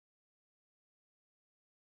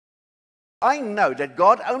I know that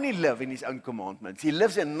God only lives in His own commandments. He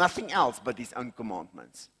lives in nothing else but His own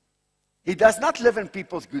commandments. He does not live in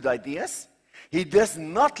people's good ideas. He does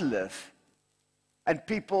not live in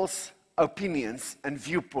people's opinions and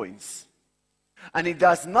viewpoints. And He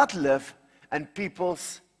does not live in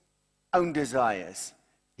people's own desires.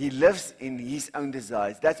 He lives in His own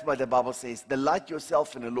desires. That's why the Bible says, delight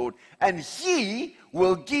yourself in the Lord, and He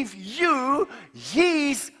will give you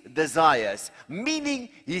His desires. Meaning,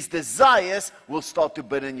 His desires will start to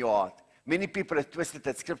burn in your heart. Many people have twisted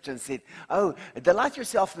that scripture and said, oh, delight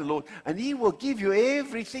yourself in the Lord, and He will give you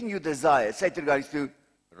everything you desire. Say to the guys,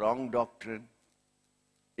 wrong doctrine.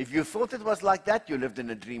 If you thought it was like that, you lived in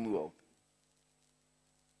a dream world.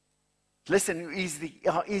 Listen,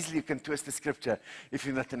 how easily you can twist the scripture if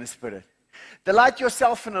you're not in the Spirit. Delight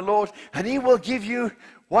yourself in the Lord, and He will give you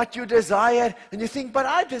what you desire. And you think, but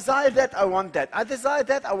I desire that, I want that. I desire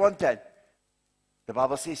that, I want that. The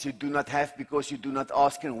Bible says you do not have because you do not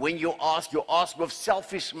ask. And when you ask with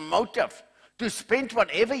selfish motive to spend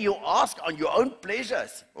whatever you ask on your own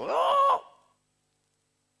pleasures. Oh!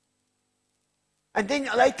 And then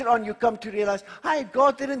later on you come to realize, hey,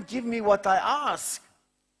 God didn't give me what I asked.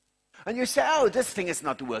 And you say, oh, this thing is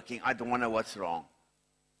not working. I don't know what's wrong.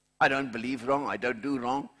 I don't believe wrong. I don't do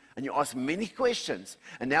wrong. And you ask many questions.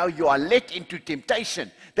 And now you are led into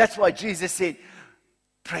temptation. That's why Jesus said,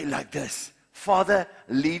 pray like this. Father,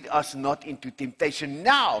 lead us not into temptation.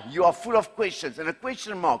 Now you are full of questions. And a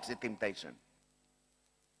question mark is a temptation.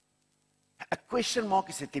 A question mark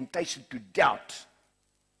is a temptation to doubt.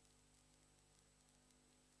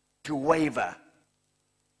 To waver.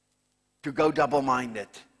 To go double-minded.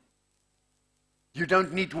 You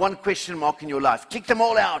don't need one question mark in your life. Kick them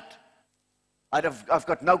all out. I've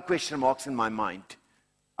got no question marks in my mind.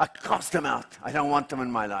 I cast them out. I don't want them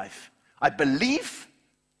in my life. I believe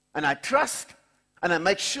and I trust and I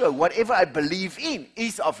make sure whatever I believe in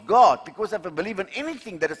is of God. Because if I believe in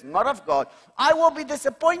anything that is not of God, I will be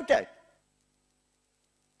disappointed.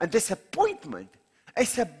 And disappointment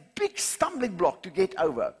is a big stumbling block to get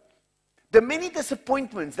over. The many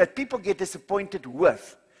disappointments that people get disappointed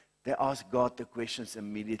with, they ask God the questions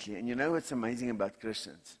immediately. And you know what's amazing about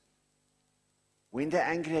Christians? When they're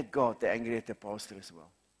angry at God, they're angry at the pastor as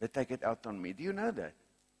well. They take it out on me. Do you know that?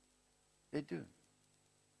 They do.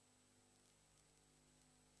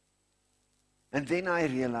 And then I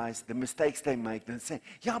realize the mistakes they make. They say,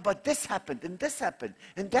 yeah, but this happened, and this happened,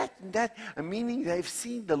 and that, and that. And meaning they've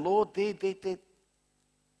seen the Lord there.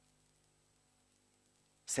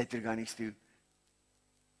 Say to the guy next to you,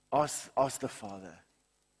 ask the Father,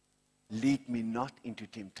 lead me not into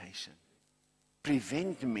temptation.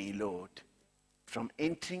 Prevent me, Lord, from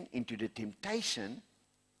entering into the temptation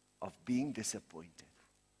of being disappointed.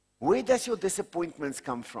 Where does your disappointments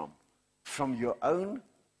come from? From your own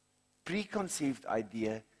preconceived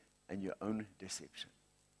idea and your own deception.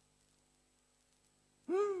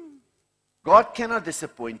 God cannot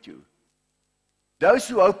disappoint you. Those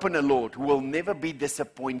who hope in the Lord will never be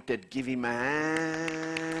disappointed. Give Him a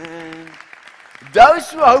hand.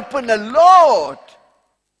 Those who hope in the Lord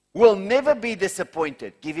will never be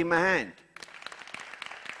disappointed. Give Him a hand.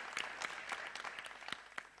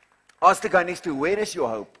 Ask the guy next to you, where is your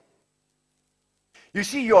hope? You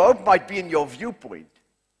see, your hope might be in your viewpoint.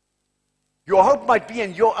 Your hope might be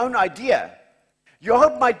in your own idea. Your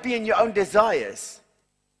hope might be in your own desires.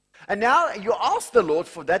 And now you ask the Lord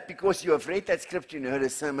for that because you have read that scripture and you heard a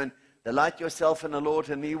sermon. Delight yourself in the Lord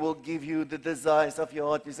and He will give you the desires of your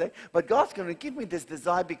heart. You say, but God's going to give me this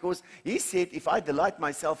desire because He said if I delight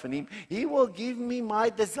myself in Him, He will give me my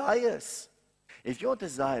desires. If your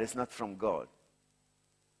desire is not from God,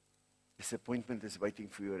 disappointment is waiting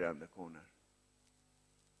for you around the corner.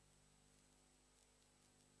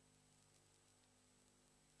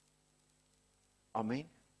 Amen.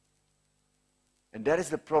 And that is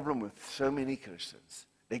the problem with so many Christians.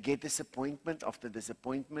 They get disappointment after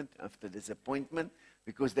disappointment after disappointment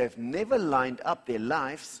because they've never lined up their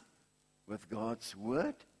lives with God's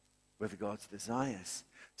word, with God's desires.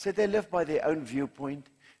 So they live by their own viewpoint,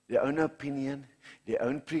 their own opinion, their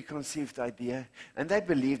own preconceived idea, and they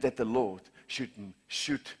believe that the Lord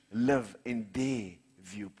should live in their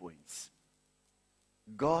viewpoints.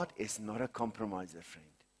 God is not a compromiser, friend.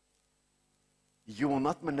 You will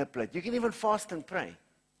not manipulate. You can even fast and pray.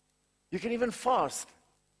 You can even fast.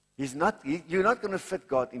 You're not going to fit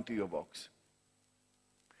God into your box.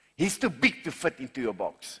 He's too big to fit into your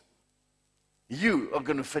box. You are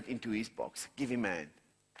going to fit into His box. Give Him a hand.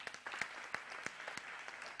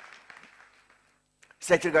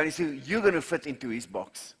 Say to God, you're going to fit into His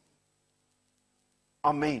box.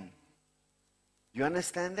 Amen. You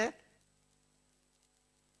understand that?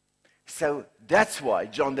 So that's why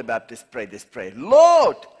John the Baptist prayed this prayer.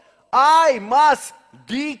 Lord, I must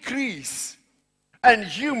decrease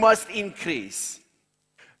and you must increase.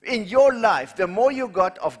 In your life, the more you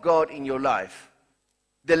got of God in your life,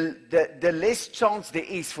 the less chance there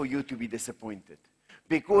is for you to be disappointed.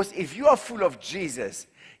 Because if you are full of Jesus,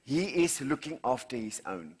 He is looking after His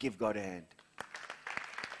own. Give God a hand.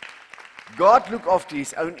 God looks after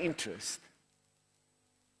His own interest.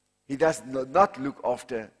 He does not look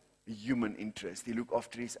after human interest. He looks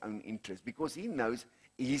after His own interest. Because He knows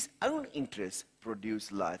His own interests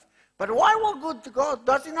produce life. But why will God,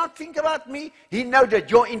 does He not think about me? He knows that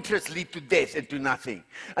your interests lead to death and to nothing.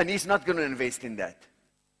 And He's not going to invest in that.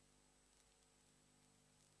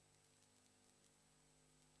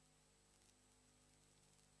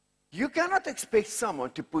 You cannot expect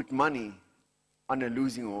someone to put money on a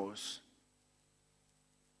losing horse.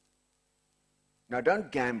 Now don't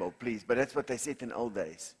gamble, please, but that's what they said in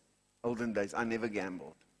olden days. I never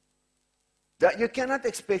gambled. That you cannot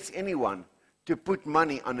expect anyone to put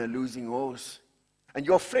money on a losing horse. And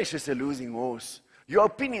your flesh is a losing horse. Your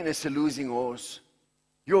opinion is a losing horse.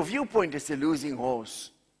 Your viewpoint is a losing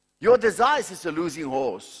horse. Your desires is a losing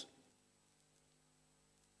horse.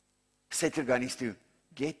 Satan needs to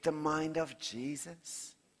get the mind of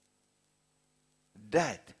Jesus.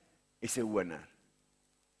 That is a winner.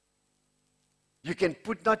 You can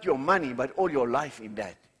put not your money, but all your life in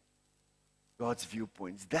that. God's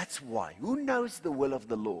viewpoints. That's why. Who knows the will of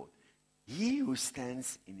the Lord? He who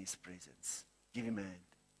stands in His presence. Give Him a hand.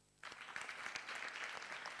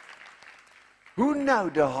 Who know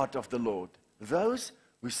the heart of the Lord? Those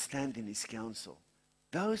who stand in His counsel.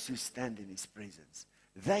 Those who stand in His presence.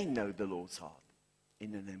 They know the Lord's heart.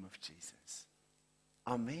 In the name of Jesus.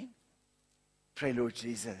 Amen. Pray, Lord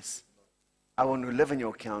Jesus, I want to live in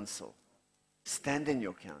your counsel. Stand in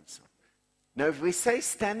your counsel. Now, if we say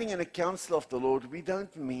standing in the counsel of the Lord, we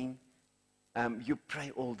don't mean you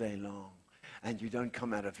pray all day long and you don't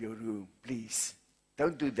come out of your room. Please,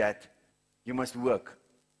 don't do that. You must work.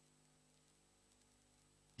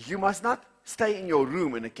 You must not stay in your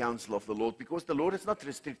room in the counsel of the Lord, because the Lord is not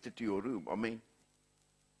restricted to your room. Amen.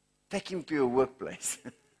 Take Him to your workplace.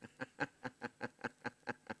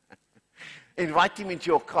 Invite Him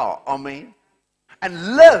into your car. Amen.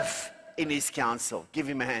 And live in His counsel. Give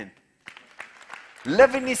Him a hand.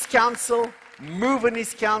 Live in His counsel. Move in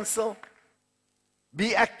His counsel.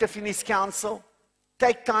 Be active in His counsel.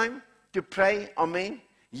 Take time to pray. Amen.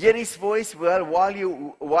 Hear His voice while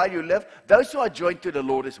you live. Those who are joined to the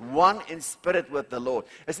Lord is one in spirit with the Lord.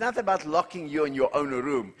 It's not about locking you in your own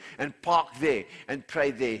room and park there and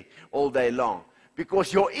pray there all day long.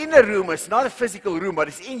 Because your inner room is not a physical room, but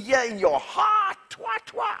it's in here in your heart.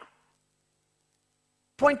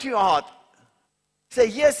 Point to your heart. Say,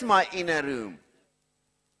 here's my inner room.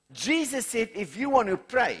 Jesus said, if you want to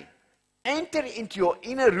pray, enter into your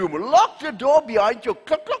inner room. Lock the door behind you.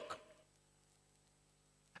 Click.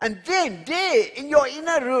 And then there in your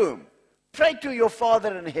inner room, pray to your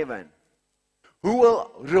Father in heaven, who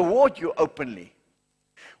will reward you openly.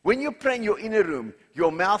 When you pray in your inner room,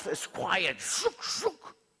 your mouth is quiet.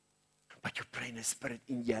 But you pray in the spirit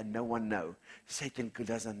in here, no one knows. Satan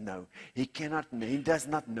doesn't know. He does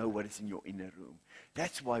not know what is in your inner room.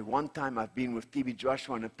 That's why one time I've been with TB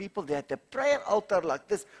Joshua, and the people there at the prayer altar like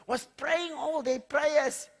this was praying all their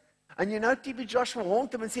prayers. And you know, TB Joshua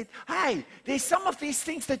warned them and said, hey, there's some of these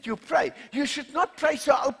things that you pray. You should not pray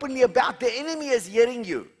so openly about. The enemy is hearing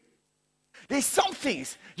you. There's some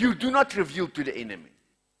things you do not reveal to the enemy.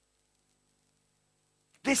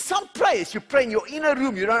 There's some prayers you pray in your inner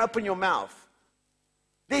room, you don't open your mouth.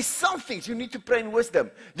 There's some things you need to pray in wisdom.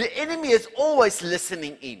 The enemy is always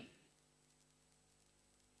listening in.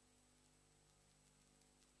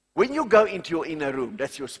 When you go into your inner room,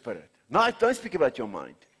 that's your spirit. Now, don't speak about your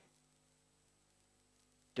mind.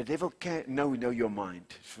 The devil can't know your mind.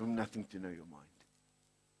 It's from nothing to know your mind.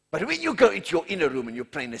 But when you go into your inner room and you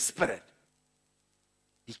pray in the spirit,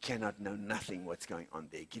 he cannot know nothing what's going on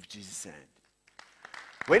there. Give Jesus a hand.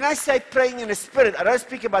 When I say praying in the spirit, I don't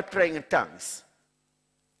speak about praying in tongues.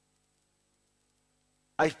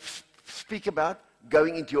 I speak about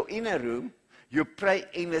going into your inner room, you pray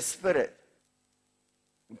in the spirit.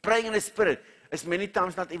 Praying in the spirit is many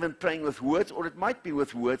times not even praying with words, or it might be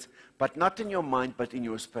with words, but not in your mind, but in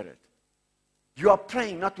your spirit. You are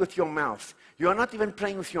praying not with your mouth. You are not even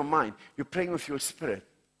praying with your mind. You're praying with your spirit.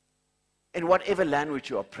 In whatever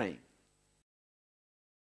language you are praying.